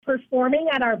performing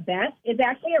at our best is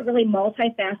actually a really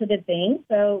multifaceted thing.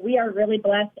 So we are really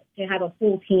blessed to have a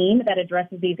full team that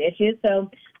addresses these issues.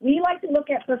 So we like to look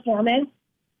at performance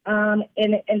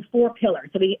in four pillars.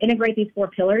 So we integrate these four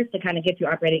pillars to kind of get you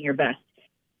operating at your best.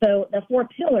 So the four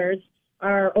pillars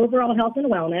are overall health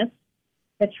and wellness,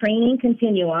 the training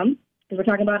continuum, because we're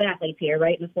talking about athletes here,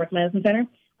 right, in the Sports Medicine Center,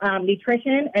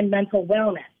 nutrition, and mental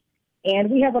wellness.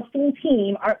 And we have a full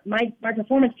team. My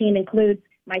performance team includes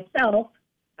myself,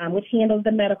 which handles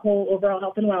the medical overall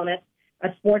health and wellness, a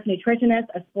sports nutritionist,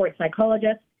 a sports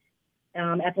psychologist,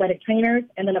 athletic trainers,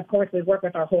 and then, of course, we work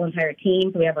with our whole entire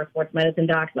team. So we have our sports medicine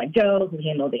docs like Joe, who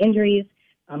handle the injuries,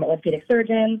 orthopedic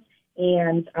surgeons,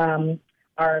 and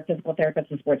our physical therapists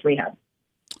and sports rehab.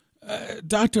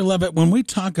 Dr. Levitt, when we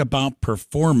talk about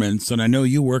performance, and I know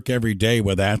you work every day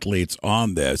with athletes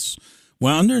on this,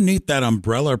 well, underneath that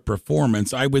umbrella of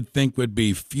performance, I would think would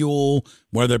be fuel,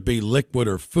 whether it be liquid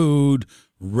or food,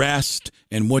 rest,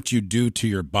 and what you do to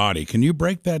your body. Can you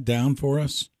break that down for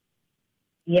us?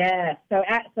 Yeah, so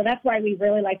that's why we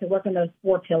really like to work on those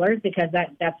four pillars, because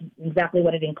that's exactly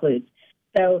what it includes.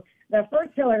 So the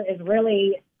first pillar is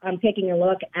really taking a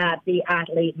look at the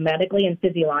athlete medically and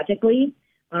physiologically.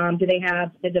 Do they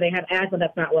have asthma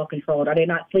that's not well controlled? Are they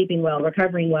not sleeping well,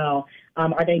 recovering well?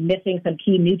 Are they missing some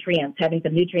key nutrients, having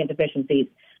some nutrient deficiencies?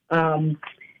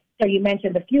 So you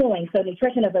mentioned the fueling. So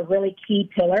nutrition is a really key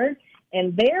pillar.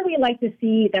 And there we like to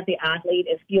see that the athlete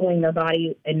is fueling their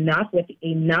body enough with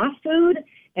enough food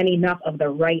and enough of the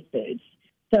right foods.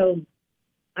 So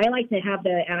I like to have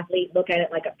the athlete look at it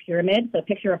like a pyramid. So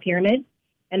picture a pyramid.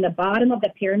 And the bottom of the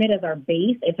pyramid is our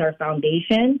base. It's our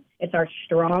foundation. It's our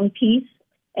strong piece.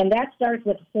 And that starts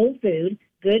with whole food,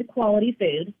 good quality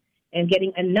food, and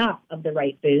getting enough of the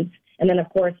right foods. And then, of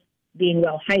course, being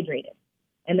well hydrated.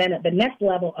 And then at the next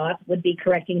level up would be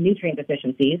correcting nutrient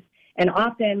deficiencies. And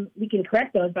often we can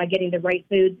correct those by getting the right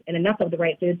foods and enough of the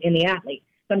right foods in the athlete.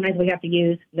 Sometimes we have to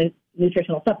use the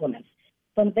nutritional supplements.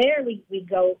 From there, we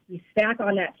stack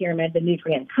on that pyramid the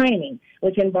nutrient timing,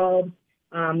 which involves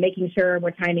making sure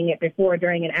we're timing it before,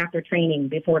 during, and after training,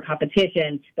 before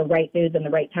competition, the right foods and the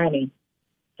right timing.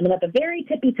 And then at the very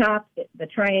tippy top, the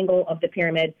triangle of the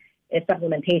pyramid is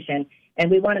supplementation. And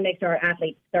we want to make sure our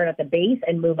athletes start at the base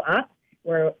and move up,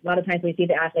 where a lot of times we see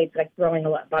the athletes like throwing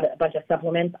a bunch of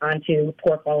supplements onto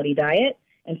poor quality diet.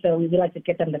 And so we like to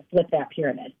get them to flip that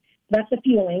pyramid. So that's the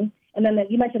fueling. And then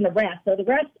you mentioned the rest. So the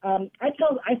rest, I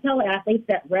tell athletes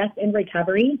that rest and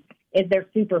recovery is their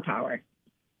superpower.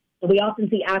 So we often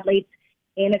see athletes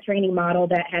in a training model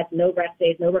that has no rest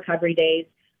days, no recovery days.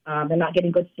 They're not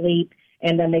getting good sleep.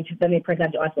 And then they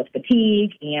present to us with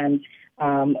fatigue and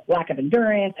lack of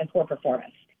endurance and poor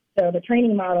performance. So the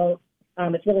training model,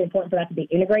 it's really important for that to be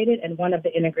integrated, and one of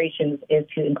the integrations is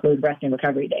to include rest and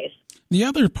recovery days. The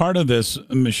other part of this,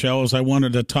 Michelle, is I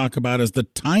wanted to talk about is the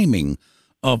timing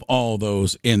of all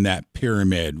those in that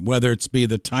pyramid, whether it's be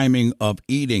the timing of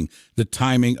eating, the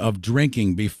timing of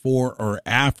drinking before or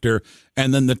after,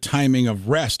 and then the timing of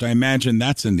rest. I imagine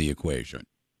that's in the equation.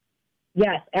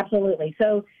 Yes, absolutely.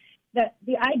 So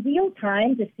the ideal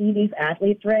time to see these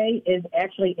athletes, Ray, is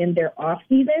actually in their off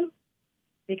season,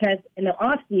 because in the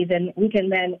off season we can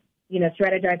then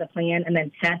strategize a plan and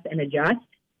then test and adjust,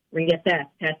 reassess,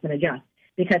 test and adjust.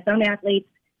 Because some athletes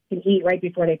can eat right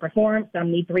before they perform, some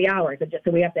need 3 hours.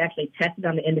 So we have to actually test it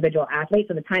on the individual athlete.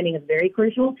 So the timing is very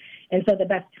crucial. And so the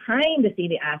best time to see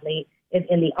the athlete is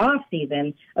in the off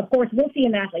season. Of course, we'll see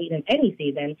an athlete in any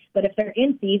season, but if they're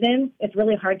in season, it's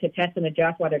really hard to test and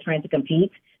adjust while they're trying to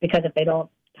compete, because if they don't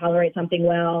tolerate something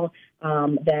well,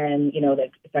 then, that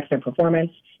affects their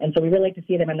performance. And so we really like to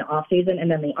see them in the off season. And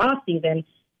then the off season,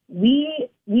 we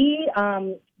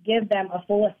give them a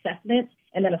full assessment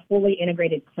and then a fully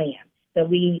integrated plan. So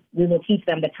we will teach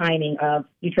them the timing of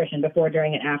nutrition before,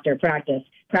 during, and after practice.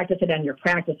 Practice it on your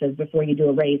practices before you do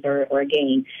a race or a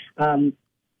game.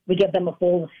 We give them a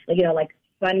full, like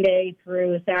Sunday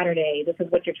through Saturday, this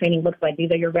is what your training looks like.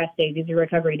 These are your rest days. These are your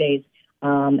recovery days.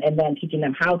 And then teaching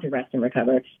them how to rest and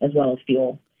recover as well as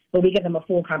fuel. But we give them a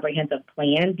full comprehensive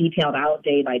plan, detailed out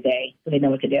day by day, so they know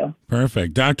what to do.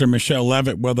 Perfect. Dr. Michelle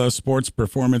Levitt with us, Sports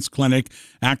Performance Clinic,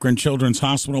 Akron Children's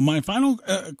Hospital. My final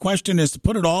question is to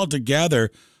put it all together,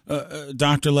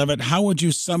 Dr. Levitt, how would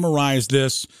you summarize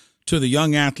this to the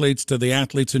young athletes, to the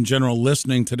athletes in general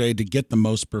listening today to get the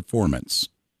most performance?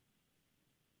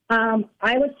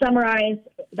 I would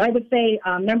say,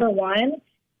 number one,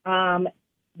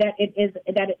 that it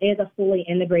is a fully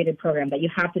integrated program, that you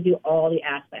have to do all the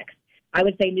aspects. I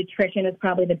would say nutrition is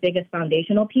probably the biggest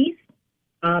foundational piece,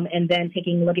 and then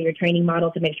taking a look at your training model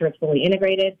to make sure it's fully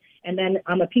integrated. And then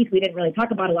a piece we didn't really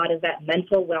talk about a lot is that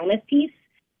mental wellness piece.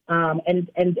 And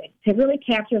to really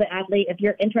capture the athlete, if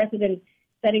you're interested in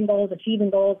setting goals, achieving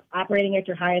goals, operating at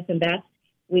your highest and best,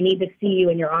 we need to see you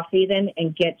in your off season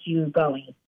and get you going.